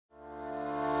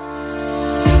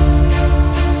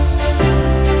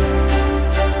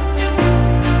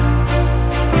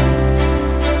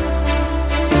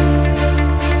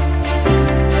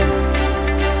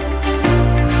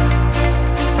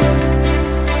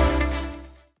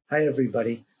Hi,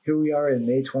 everybody. Here we are in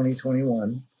May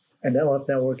 2021, and LF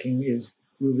Networking is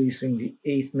releasing the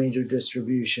 8th major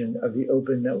distribution of the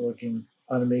open networking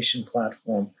automation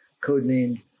platform,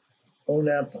 codenamed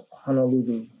ONAP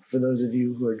Honolulu, for those of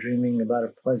you who are dreaming about a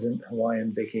pleasant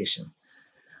Hawaiian vacation.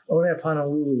 ONAP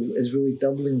Honolulu is really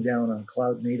doubling down on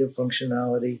cloud-native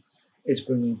functionality. It's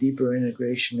bringing deeper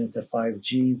integration into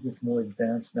 5G with more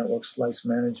advanced network slice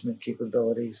management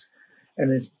capabilities,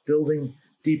 and it's building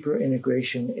deeper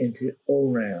integration into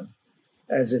ORAN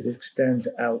as it extends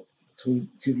out to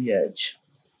the edge.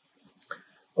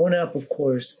 ONAP, of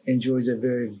course, enjoys a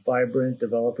very vibrant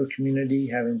developer community,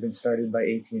 having been started by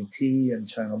AT&T and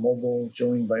China Mobile,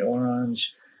 joined by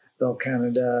Orange, Bell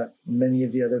Canada, many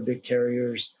of the other big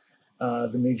carriers,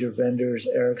 the major vendors,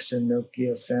 Ericsson,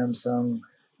 Nokia, Samsung,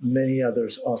 many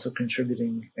others also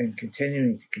contributing and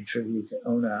continuing to contribute to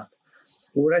ONAP.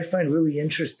 But what I find really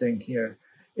interesting here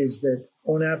is that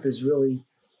ONAP is really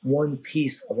one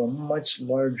piece of a much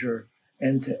larger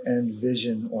end-to-end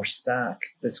vision or stack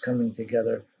that's coming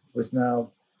together with now,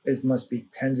 it must be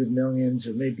tens of millions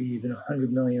or maybe even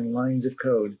 100 million lines of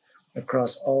code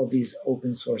across all of these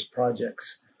open source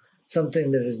projects,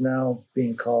 something that is now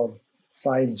being called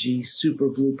 5G Super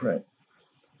Blueprint.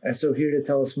 And so here to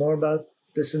tell us more about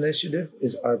this initiative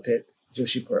is Arpit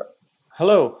Joshipura.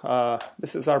 Hello,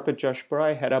 this is Arpit Joshipura.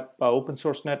 I head up open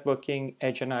source networking,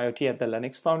 Edge and IoT at the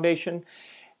Linux Foundation.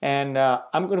 And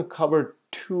I'm going to cover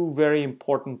two very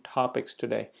important topics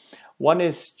today. One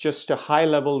is just a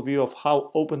high-level view of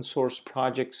how open source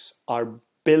projects are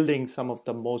building some of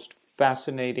the most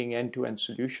fascinating end-to-end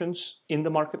solutions in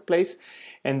the marketplace,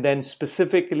 and then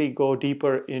specifically go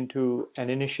deeper into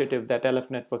an initiative that LF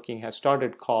Networking has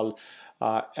started called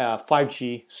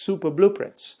 5G Super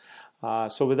Blueprints.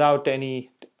 So without any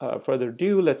further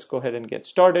ado, let's go ahead and get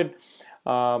started.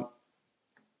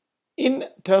 In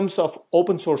terms of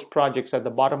open source projects, at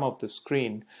the bottom of the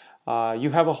screen,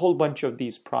 you have a whole bunch of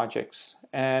these projects.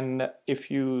 And if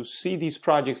you see these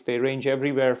projects, they range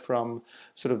everywhere from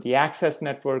sort of the access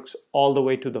networks all the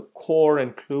way to the core,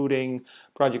 including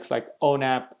projects like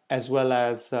ONAP, as well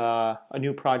as a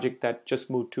new project that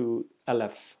just moved to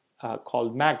LF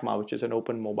called Magma, which is an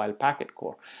open mobile packet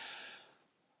core.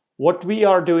 What we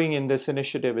are doing in this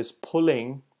initiative is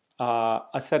pulling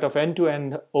a set of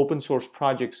end-to-end open source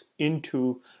projects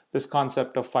into this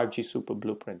concept of 5G Super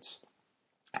Blueprints.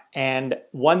 And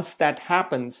once that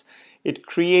happens, it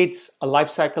creates a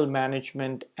lifecycle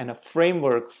management and a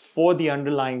framework for the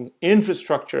underlying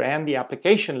infrastructure and the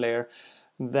application layer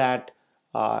that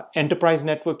enterprise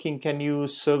networking can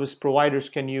use, service providers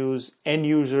can use, end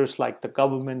users like the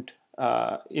government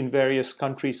in various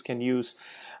countries can use.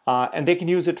 And they can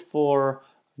use it for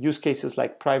use cases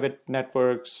like private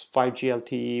networks, 5G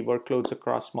LTE, workloads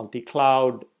across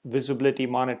multi-cloud, visibility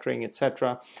monitoring,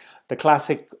 etc. The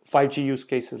classic 5G use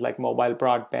cases like mobile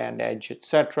broadband, edge,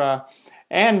 etc.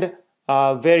 And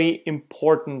very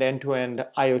important end-to-end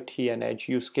IoT and edge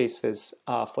use cases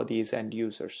for these end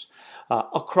users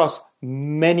across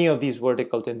many of these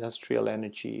verticals, industrial,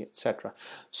 energy, etc.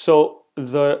 So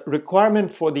the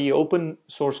requirement for the open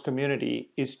source community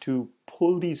is to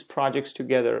pull these projects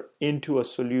together into a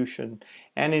solution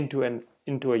and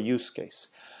into a use case.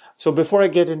 So before I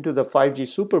get into the 5G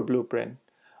Super Blueprint,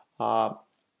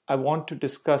 I want to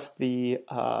discuss the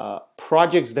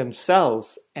projects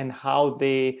themselves and how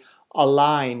they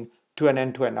align to an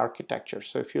end-to-end architecture.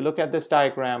 So if you look at this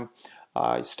diagram,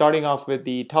 starting off with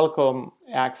the telecom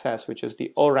access, which is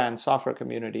the ORAN software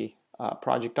community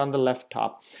project on the left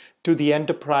top, to the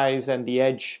enterprise and the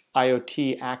edge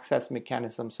IoT access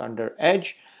mechanisms under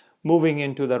Edge, moving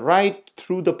into the right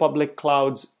through the public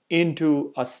clouds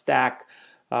into a stack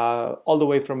all the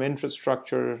way from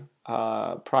infrastructure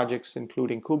projects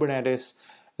including Kubernetes,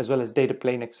 as well as data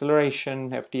plane acceleration,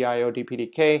 FDIO,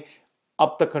 DPDK,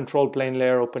 up the control plane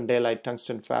layer, Open Daylight,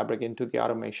 Tungsten Fabric, into the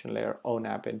automation layer,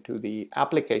 ONAP, into the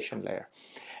application layer.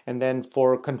 And then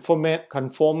for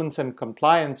conformance and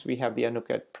compliance, we have the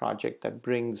Anuket project that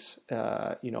brings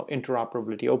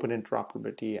interoperability, open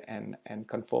interoperability, and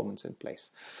conformance in place.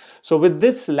 So with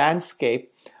this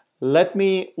landscape, let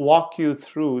me walk you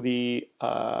through the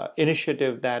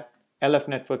initiative that LF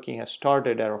Networking has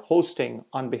started or hosting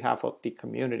on behalf of the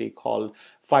community called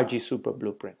 5G Super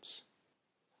Blueprints.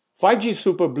 5G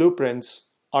Super Blueprints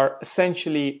are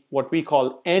essentially what we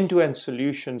call end-to-end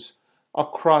solutions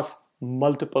across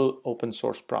multiple open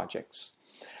source projects.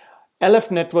 LF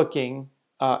Networking,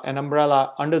 an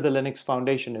umbrella under the Linux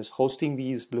Foundation, is hosting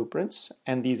these blueprints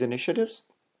and these initiatives,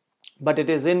 but it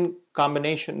is in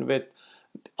combination with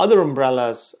other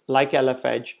umbrellas like LF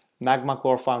Edge, Magma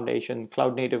Core Foundation,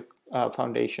 Cloud Native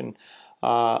Foundation,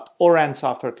 ORAN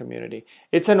software community.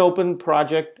 It's an open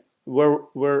project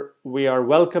where we are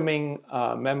welcoming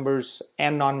members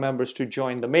and non-members to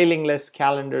join the mailing list,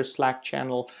 calendar, Slack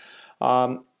channel,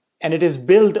 and it is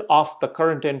built off the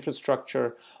current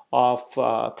infrastructure of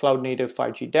cloud native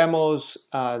 5G demos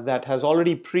that has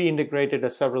already pre-integrated a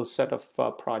several set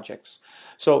of projects.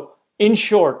 So in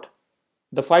short,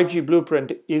 the 5G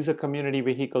Blueprint is a community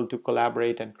vehicle to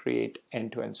collaborate and create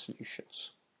end-to-end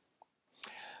solutions.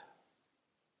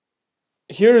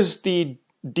 Here's the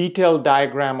detailed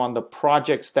diagram on the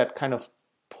projects that kind of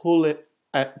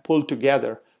pull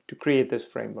together to create this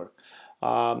framework.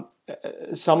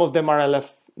 Some of them are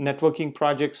LF networking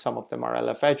projects, some of them are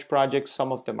LF Edge projects,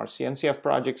 some of them are CNCF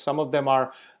projects, some of them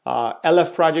are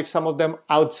LF projects, some of them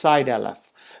outside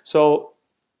LF. So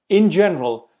in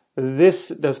general, this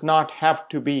does not have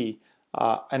to be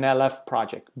an LF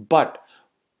project, but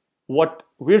what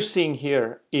we're seeing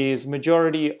here is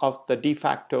majority of the de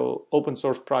facto open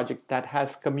source projects that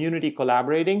has community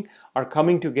collaborating are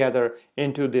coming together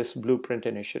into this blueprint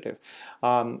initiative.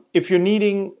 If you're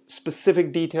needing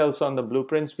specific details on the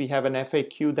blueprints, we have an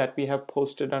FAQ that we have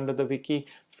posted under the wiki.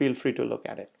 Feel free to look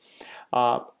at it.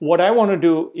 What I want to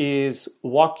do is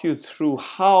walk you through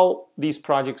how these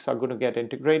projects are going to get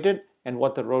integrated and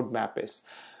what the roadmap is.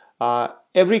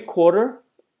 Every quarter,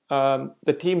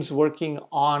 the team's working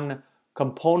on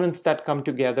components that come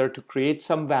together to create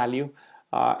some value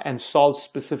and solve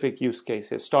specific use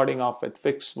cases, starting off with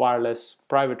fixed wireless,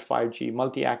 private 5G,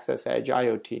 multi-access edge,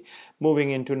 IoT,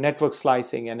 moving into network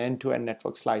slicing and end-to-end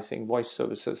network slicing, voice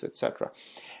services, etc.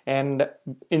 And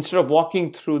instead of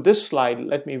walking through this slide,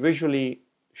 let me visually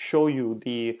show you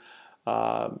the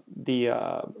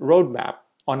roadmap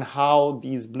on how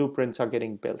these blueprints are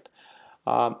getting built.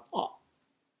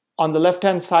 On the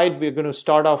left-hand side, we're going to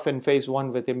start off in phase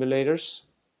 1 with emulators.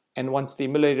 And once the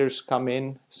emulators come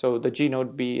in, so the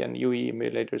G-Node B and UE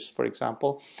emulators, for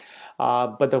example,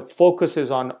 but the focus is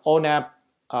on ONAP,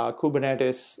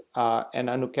 Kubernetes, and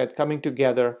Anuket coming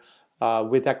together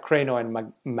with Akraino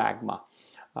and Magma.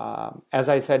 As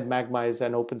I said, Magma is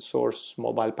an open source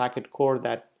mobile packet core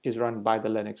that is run by the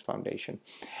Linux Foundation.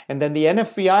 And then the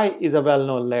NFVI is a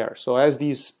well-known layer. So as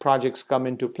these projects come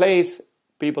into place,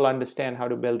 people understand how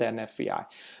to build an FVI.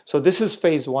 So this is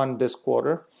phase 1 this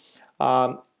quarter.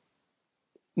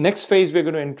 Next phase, we're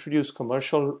going to introduce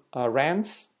commercial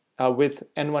RANs with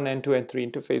N1, N2,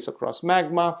 N3 interface across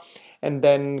Magma, and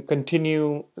then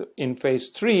continue in phase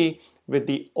 3 with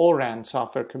the ORAN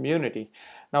software community.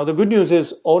 Now, the good news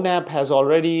is ONAP has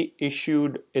already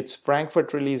issued its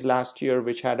Frankfurt release last year,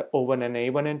 which had O1 and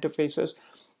A1 interfaces.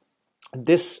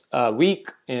 This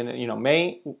week in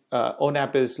May,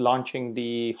 ONAP is launching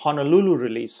the Honolulu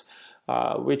release,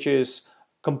 which is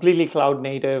completely cloud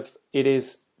native. It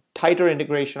is tighter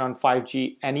integration on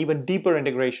 5G and even deeper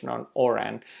integration on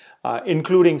ORAN,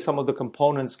 including some of the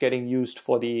components getting used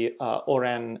for the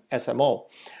ORAN SMO,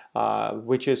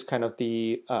 which is kind of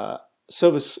the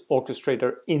service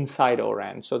orchestrator inside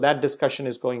ORAN. So that discussion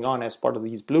is going on as part of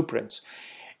these blueprints.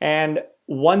 And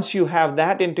once you have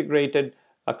that integrated,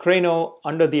 Akraino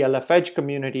under the LF Edge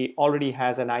community already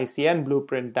has an ICN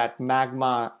blueprint that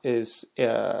Magma is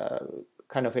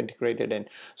kind of integrated in.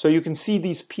 So you can see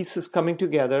these pieces coming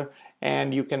together,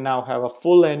 and you can now have a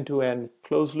full end-to-end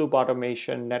closed loop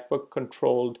automation, network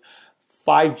controlled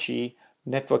 5G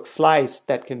network slice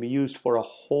that can be used for a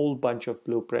whole bunch of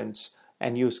blueprints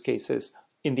and use cases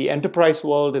in the enterprise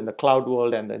world, in the cloud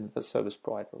world, and in the service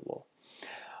provider world.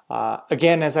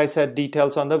 Again, as I said,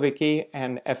 details on the wiki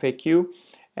and FAQ.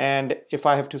 And if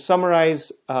I have to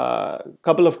summarize, a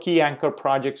couple of key anchor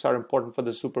projects are important for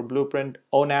the Super Blueprint.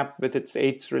 ONAP, with its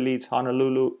 8th release,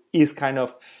 Honolulu, is kind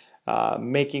of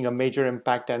making a major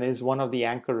impact and is one of the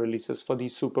anchor releases for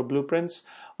these Super Blueprints,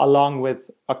 along with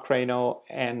Akraino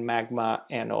and Magma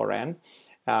and ORAN,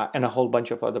 and a whole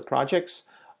bunch of other projects.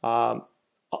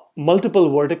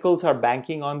 Multiple verticals are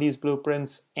banking on these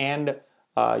blueprints and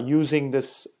using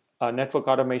this network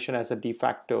automation as a de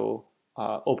facto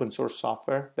open source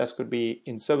software. That could be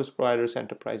in service providers,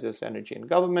 enterprises, energy, and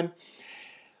government.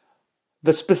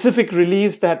 The specific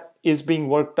release that is being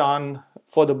worked on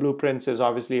for the blueprints is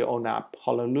obviously ONAP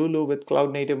Honolulu with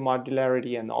cloud native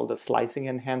modularity and all the slicing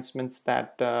enhancements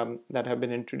that have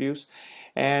been introduced.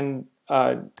 And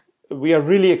we are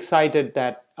really excited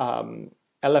that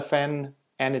LFN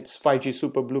and its 5G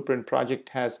Super Blueprint project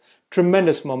has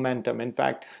tremendous momentum. In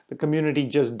fact, the community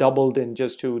just doubled in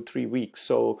just 2-3 weeks.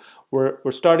 So we're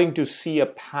starting to see a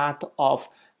path of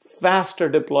faster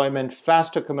deployment,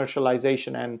 faster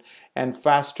commercialization, and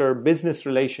faster business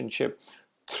relationship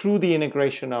through the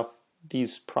integration of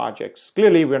these projects.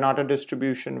 Clearly, we're not a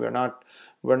distribution. We're not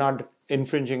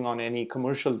infringing on any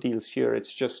commercial deals here.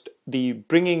 It's just the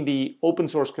bringing the open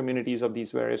source communities of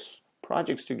these various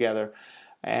projects together,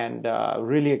 and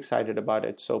really excited about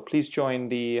it. So please join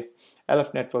the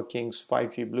LF Networking's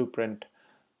 5G Blueprint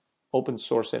open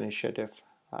source initiative.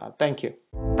 Thank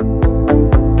you.